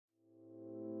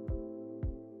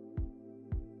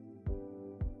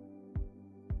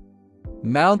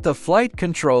Mount the flight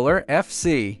controller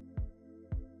FC.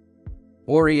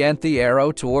 Orient the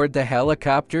arrow toward the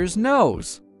helicopter's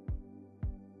nose.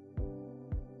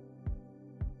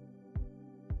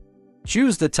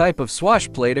 Choose the type of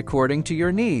swash plate according to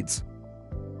your needs.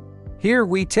 Here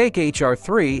we take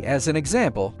HR3 as an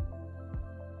example.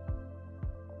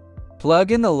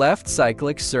 Plug in the left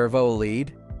cyclic servo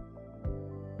lead.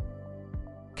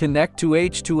 Connect to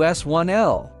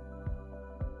H2S1L.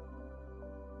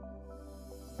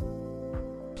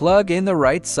 Plug in the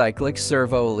right cyclic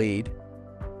servo lead.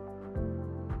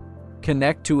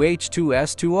 Connect to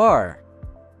H2S2R.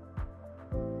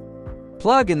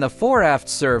 Plug in the fore-aft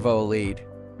servo lead.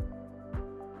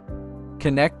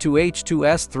 Connect to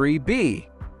H2S3B.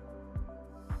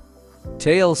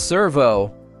 Tail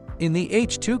servo. In the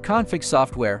H2 config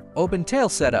software, open Tail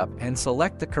Setup and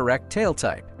select the correct tail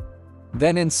type.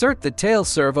 Then insert the tail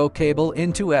servo cable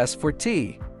into S for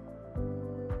T.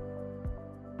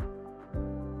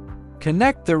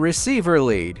 Connect the receiver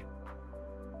lead.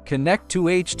 Connect to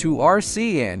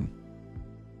H2RC in.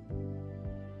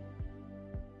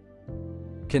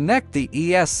 Connect the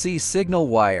ESC signal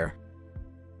wire.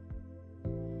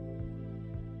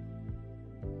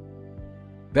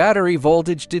 Battery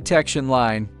voltage detection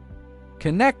line.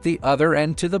 Connect the other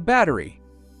end to the battery.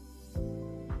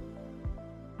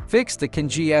 Fix the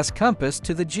ConGS compass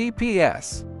to the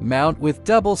GPS. Mount with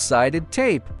double-sided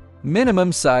tape.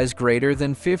 Minimum size greater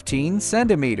than 15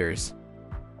 centimeters.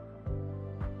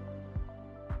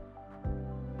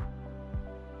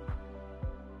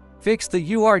 Fix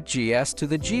the UARTGS to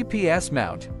the GPS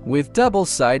mount with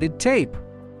double-sided tape.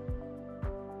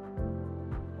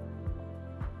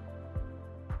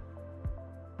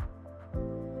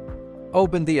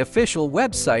 Open the official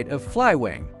website of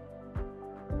Flywing.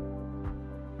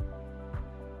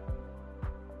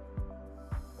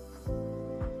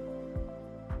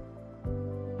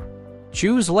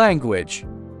 Choose language.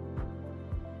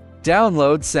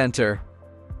 Download center.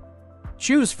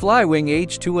 Choose Flywing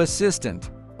H2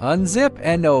 Assistant. Unzip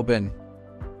and open.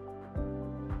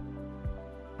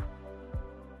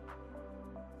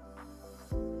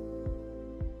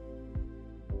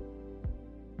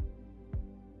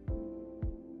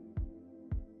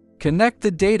 Connect the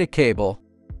data cable.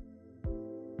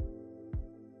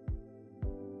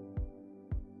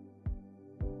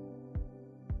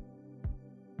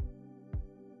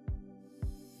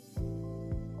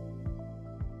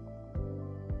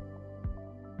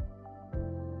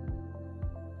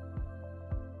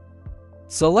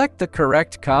 Select the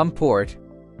correct COM port.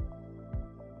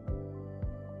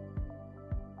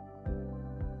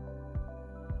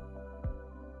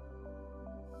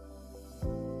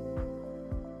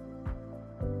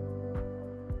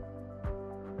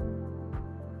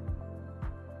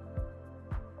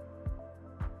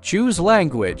 Choose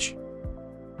language.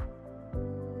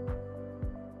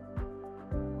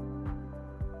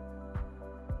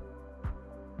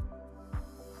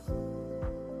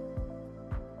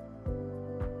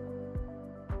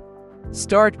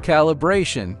 Start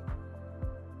calibration.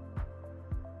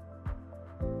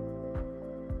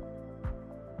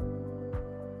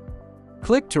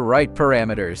 Click to write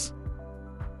parameters.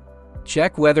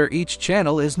 Check whether each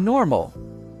channel is normal.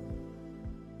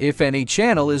 If any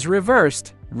channel is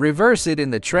reversed, reverse it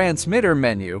in the transmitter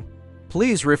menu.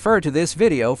 Please refer to this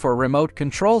video for remote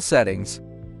control settings.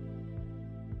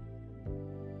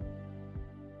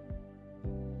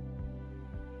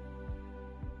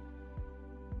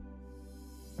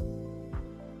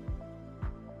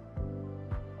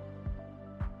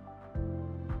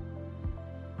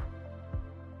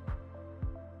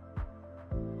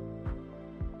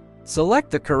 Select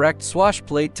the correct swash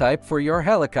plate type for your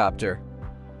helicopter.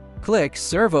 Click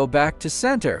Servo back to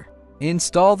center.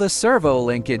 Install the servo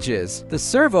linkages. The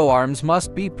servo arms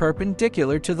must be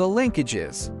perpendicular to the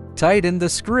linkages. Tighten the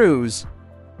screws.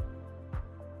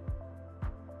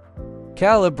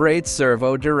 Calibrate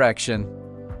servo direction.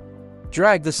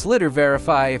 Drag the slitter.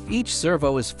 Verify if each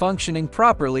servo is functioning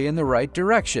properly in the right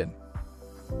direction.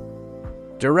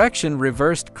 Direction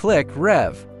reversed. Click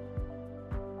Rev.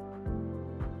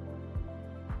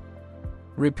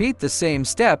 Repeat the same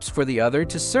steps for the other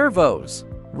two servos.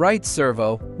 Right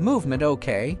servo, movement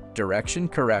OK, direction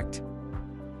correct.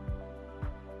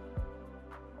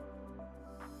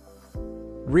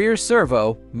 Rear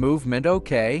servo, movement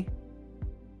OK.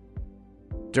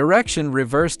 Direction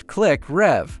reversed. Click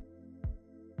Rev.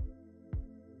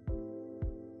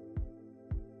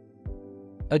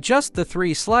 Adjust the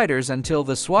 3 sliders until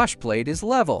the swash plate is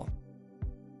level.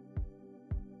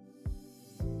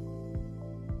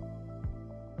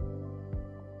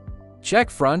 Check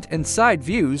front and side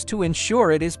views to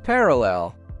ensure it is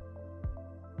parallel.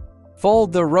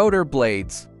 Fold the rotor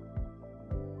blades.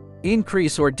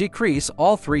 Increase or decrease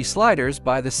all 3 sliders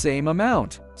by the same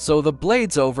amount, so the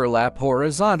blades overlap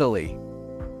horizontally.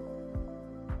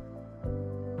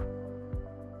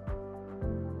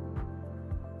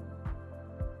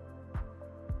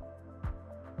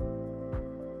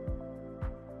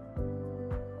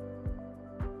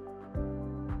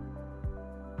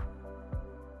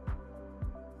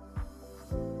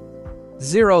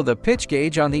 Zero the pitch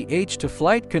gauge on the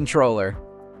H2FLIGHT controller.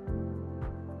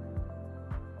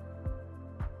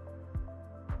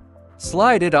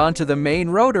 Slide it onto the main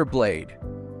rotor blade.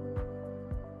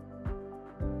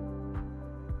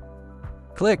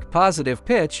 Click positive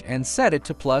pitch and set it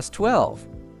to +12.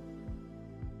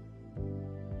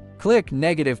 Click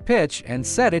negative pitch and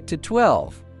set it to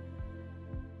 12.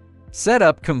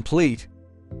 Setup complete.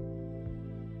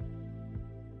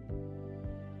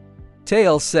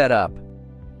 Tail setup.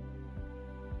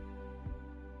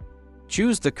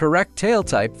 Choose the correct tail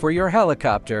type for your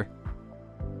helicopter.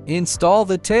 Install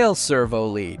the tail servo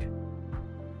lead.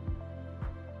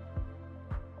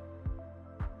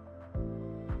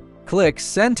 Click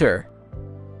Center.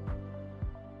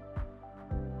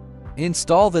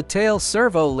 Install the tail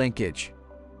servo linkage.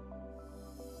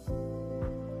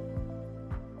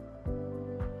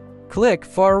 Click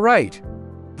Far Right.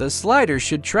 The slider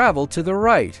should travel to the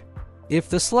right, if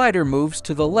the slider moves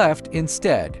to the left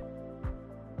instead.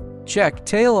 Check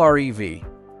Tail REV.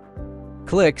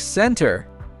 Click Center.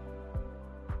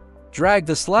 Drag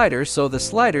the slider so the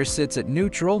slider sits at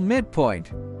neutral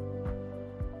midpoint.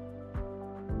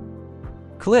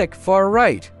 Click Far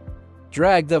Right.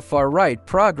 Drag the far right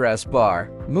progress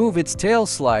bar. Move its tail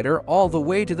slider all the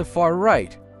way to the far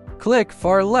right. Click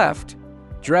Far Left.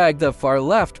 Drag the far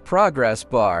left progress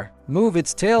bar. Move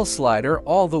its tail slider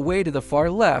all the way to the far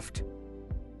left.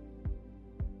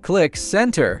 Click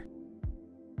Center.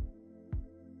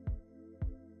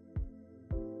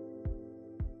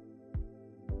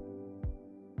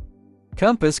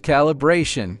 Compass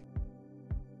calibration.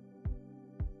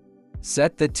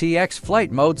 Set the TX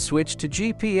flight mode switch to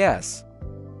GPS.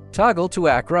 Toggle to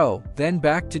acro, then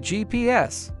back to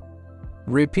GPS.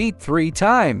 Repeat 3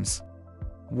 times.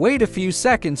 Wait a few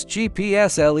seconds.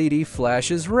 GPS LED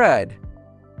flashes red.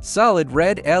 Solid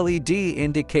red LED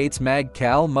indicates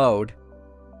MagCal mode.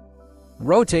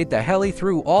 Rotate the heli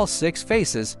through all 6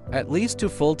 faces, at least 2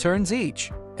 full turns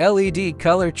each. LED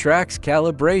color tracks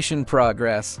calibration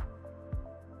progress.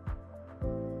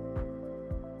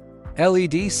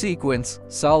 LED sequence,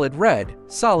 solid red,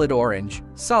 solid orange,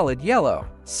 solid yellow,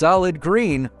 solid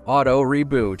green, auto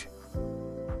reboot.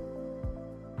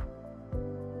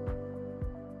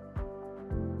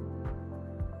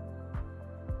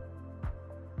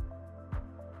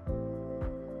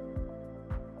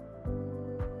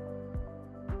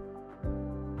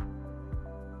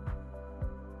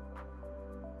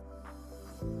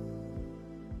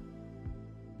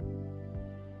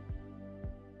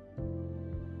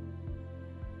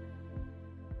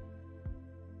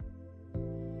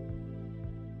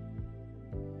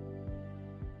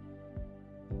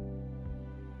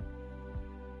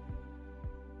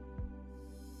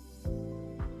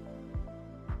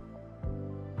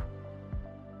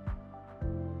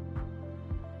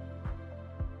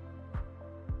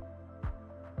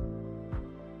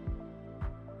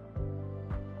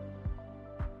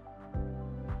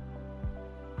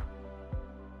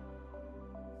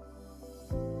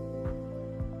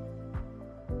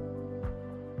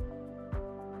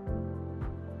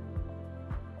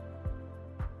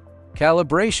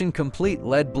 Calibration complete.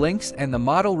 LED blinks and the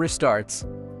model restarts.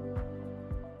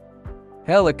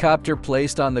 Helicopter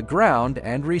placed on the ground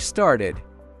and restarted.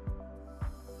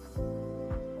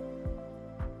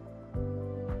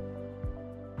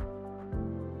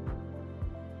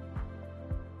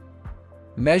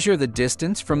 Measure the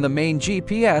distance from the main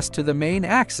GPS to the main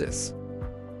axis.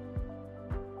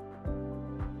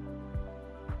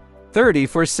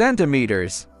 34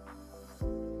 centimeters.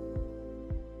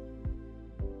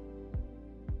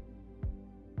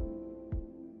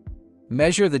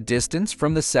 Measure the distance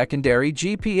from the secondary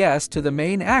GPS to the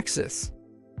main axis.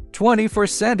 24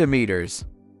 centimeters.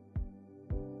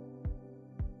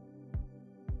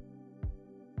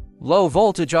 Low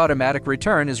voltage automatic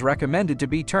return is recommended to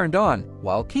be turned on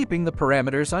while keeping the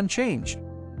parameters unchanged.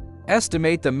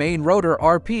 Estimate the main rotor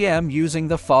RPM using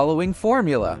the following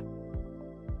formula.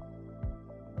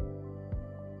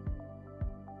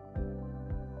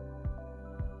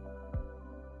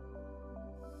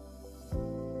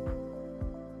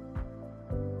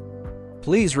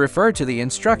 Please refer to the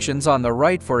instructions on the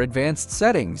right for advanced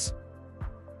settings.